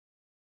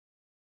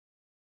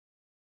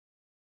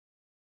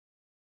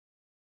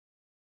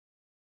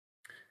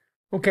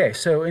Okay,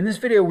 so in this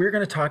video, we're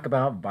going to talk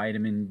about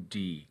vitamin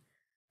D.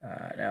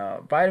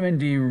 Now, vitamin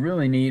D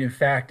really neat. In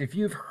fact, if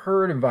you've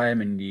heard of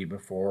vitamin D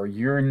before,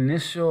 your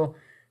initial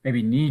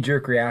maybe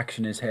knee-jerk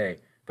reaction is, hey,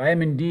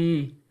 vitamin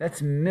D,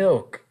 that's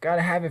milk. Got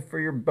to have it for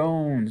your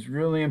bones.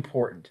 Really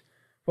important.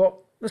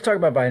 Well, let's talk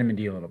about vitamin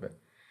D a little bit.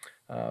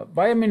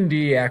 Vitamin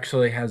D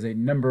actually has a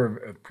number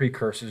of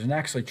precursors, and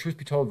actually, truth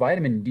be told,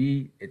 vitamin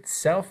D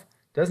itself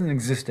doesn't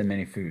exist in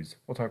many foods.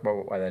 We'll talk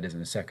about why that is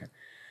in a second.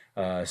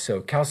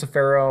 So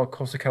calciferol,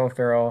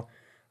 cholecalciferol,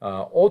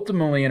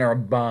 ultimately in our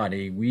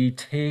body, we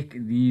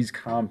take these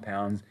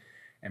compounds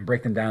and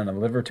break them down in the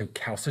liver to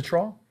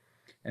calcitrol.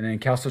 And then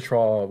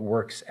calcitrol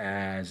works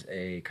as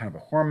a kind of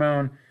a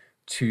hormone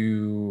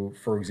to,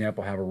 for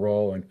example, have a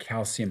role in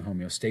calcium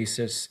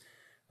homeostasis,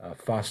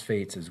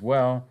 phosphates as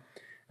well.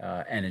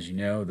 And as you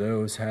know,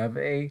 those have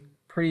a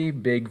pretty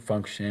big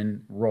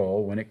function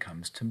role when it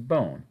comes to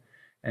bone.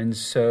 And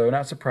so,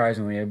 not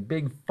surprisingly, a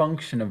big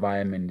function of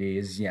vitamin D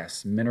is,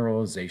 yes,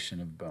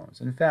 mineralization of bones.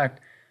 In fact,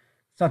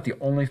 it's not the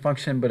only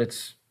function, but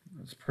it's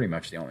pretty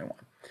much the only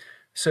one.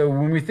 So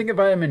when we think of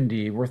vitamin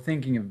D, we're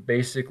thinking of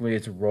basically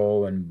its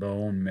role in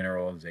bone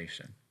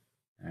mineralization.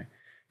 Right?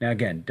 Now,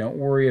 again, don't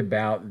worry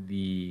about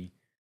the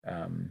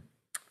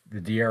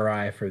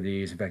DRI for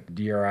these. In fact,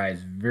 the DRI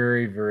is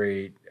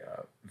very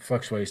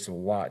fluctuates a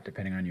lot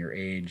depending on your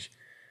age.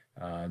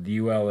 The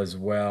UL as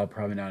well,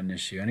 probably not an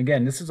issue. And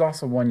again, this is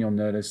also one you'll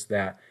notice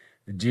that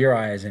the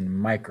DRI is in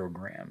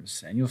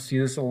micrograms, and you'll see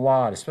this a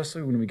lot,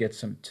 especially when we get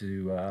some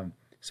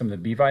of the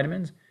B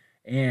vitamins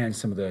and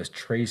some of those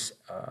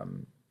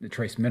the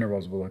trace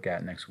minerals we'll look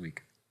at next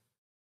week.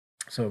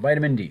 So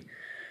vitamin D.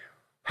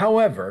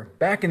 However,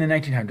 back in the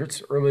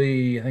 1900s,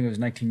 early, I think it was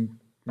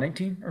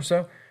 1919 or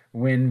so,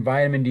 when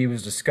vitamin D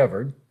was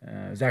discovered,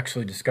 it was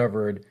actually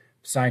discovered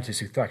scientists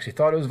who actually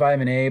thought it was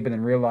vitamin A, but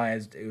then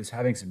realized it was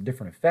having some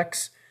different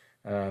effects.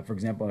 For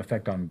example, an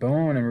effect on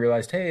bone, and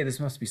realized, hey, this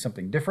must be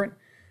something different.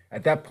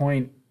 At that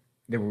point,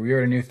 we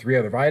already knew three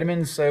other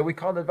vitamins, so we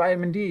called it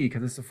vitamin D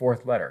because it's the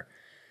fourth letter.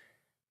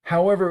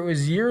 However, it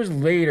was years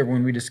later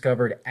when we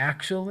discovered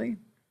actually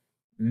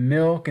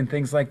milk and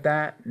things like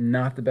that,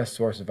 not the best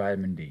source of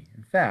vitamin D.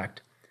 In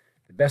fact,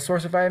 the best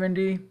source of vitamin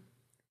D,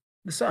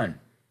 the sun.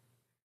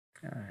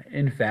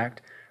 In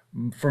fact,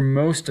 for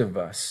most of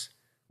us,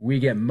 we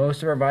get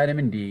most of our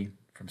vitamin D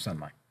from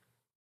sunlight.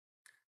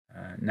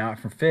 Not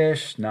from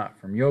fish, not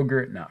from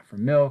yogurt, not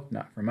from milk,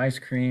 not from ice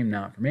cream,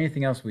 not from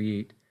anything else we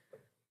eat,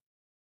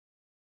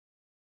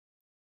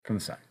 from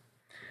the sun.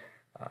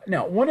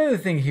 Now, one other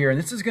thing here, and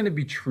this is going to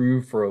be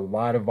true for a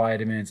lot of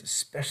vitamins,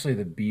 especially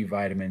the B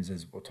vitamins,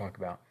 as we'll talk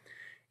about,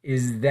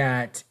 is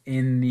that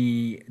in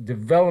the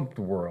developed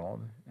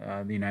world,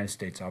 the United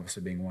States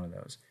obviously being one of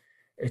those,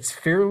 it's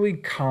fairly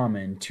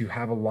common to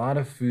have a lot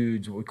of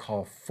foods what we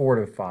call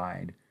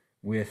fortified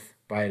with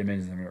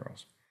vitamins and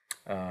minerals.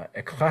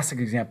 A classic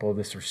example of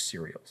this are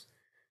cereals.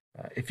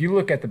 If you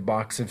look at the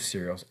box of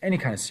cereals, any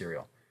kind of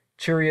cereal,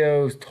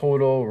 Cheerios,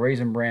 Total,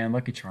 Raisin Bran,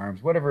 Lucky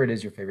Charms, whatever it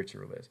is your favorite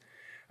cereal is,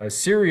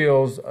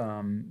 cereals,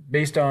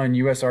 based on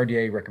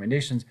USRDA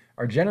recommendations,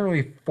 are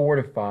generally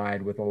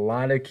fortified with a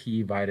lot of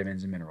key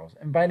vitamins and minerals,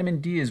 and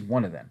vitamin D is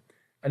one of them.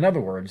 In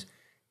other words,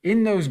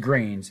 in those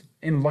grains,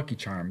 in Lucky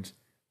Charms,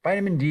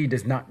 vitamin D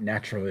does not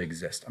naturally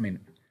exist. I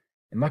mean,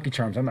 in Lucky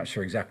Charms, I'm not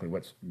sure exactly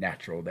what's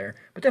natural there,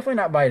 but definitely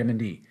not vitamin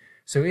D.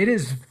 So it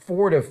is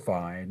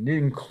fortified,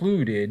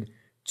 included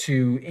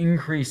to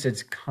increase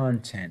its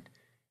content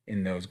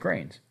in those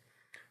grains.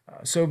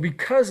 So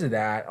because of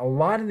that, a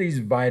lot of these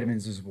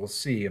vitamins, as we'll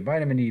see, and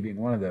vitamin E being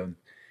one of them,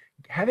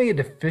 having a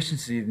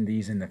deficiency in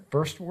these in the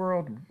first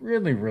world,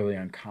 really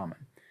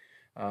uncommon.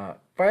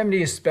 Vitamin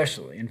D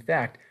especially. In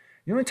fact,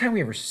 the only time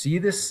we ever see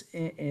this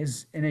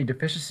is in a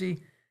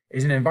deficiency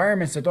is in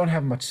environments that don't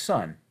have much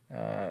sun.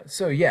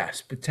 So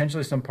yes,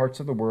 potentially some parts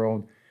of the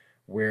world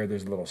where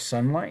there's little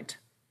sunlight.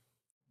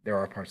 There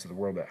are parts of the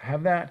world that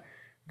have that.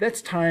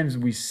 That's times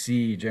we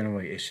see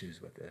generally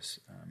issues with this.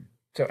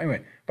 So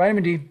anyway,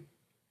 vitamin D,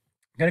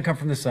 going to come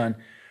from the sun.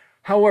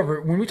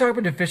 However, when we talk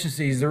about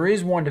deficiencies, there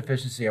is one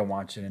deficiency I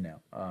want you to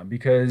know,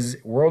 because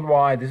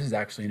worldwide this is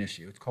actually an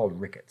issue. It's called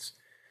rickets.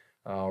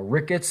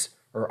 Rickets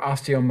or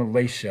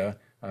osteomalacia.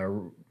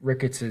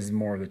 Rickets is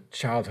more the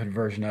childhood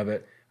version of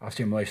it.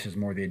 Osteomalacia is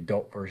more the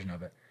adult version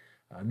of it.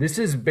 This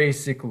is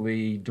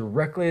basically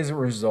directly as a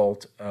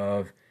result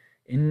of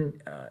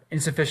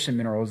insufficient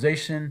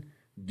mineralization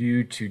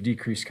due to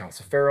decreased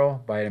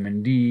calciferol,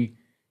 vitamin D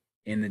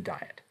in the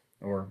diet,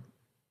 or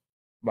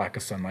lack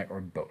of sunlight, or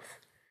both.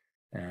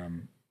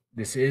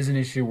 This is an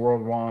issue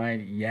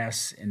worldwide,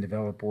 yes, in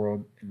developed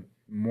world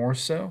more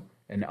so,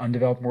 in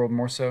undeveloped world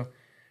more so.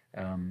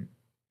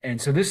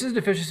 And so this is a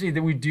deficiency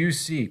that we do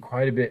see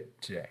quite a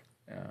bit today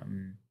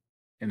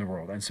in the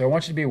world. And so I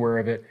want you to be aware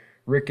of it.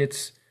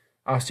 Rickets,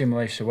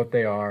 osteomalacia, what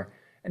they are.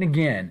 And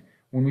again,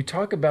 when we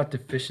talk about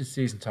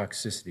deficiencies and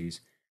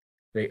toxicities,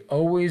 they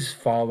always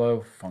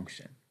follow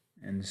function.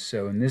 And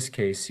so in this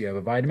case, you have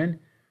a vitamin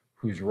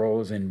whose role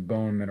is in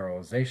bone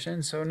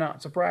mineralization. So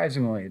not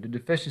surprisingly, the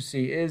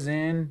deficiency is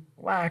in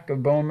lack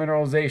of bone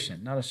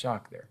mineralization. Not a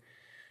shock there.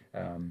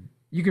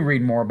 You can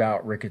read more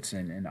about rickets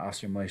and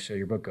osteomalacia.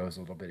 Your book goes a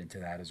little bit into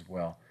that as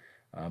well.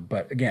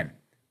 But again,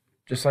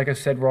 just like I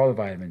said for all the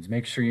vitamins,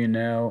 make sure you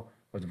know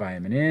what the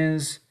vitamin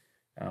is,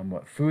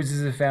 what foods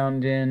is it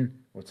found in,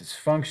 what's its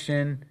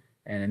function,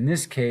 and in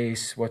this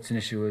case, what's an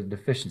issue with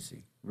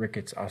deficiency?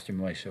 Rickets,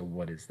 osteomalacia,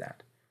 what is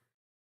that?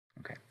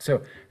 Okay,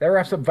 so that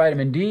wraps up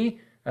vitamin D.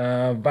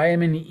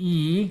 Vitamin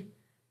E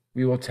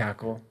we will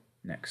tackle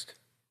next.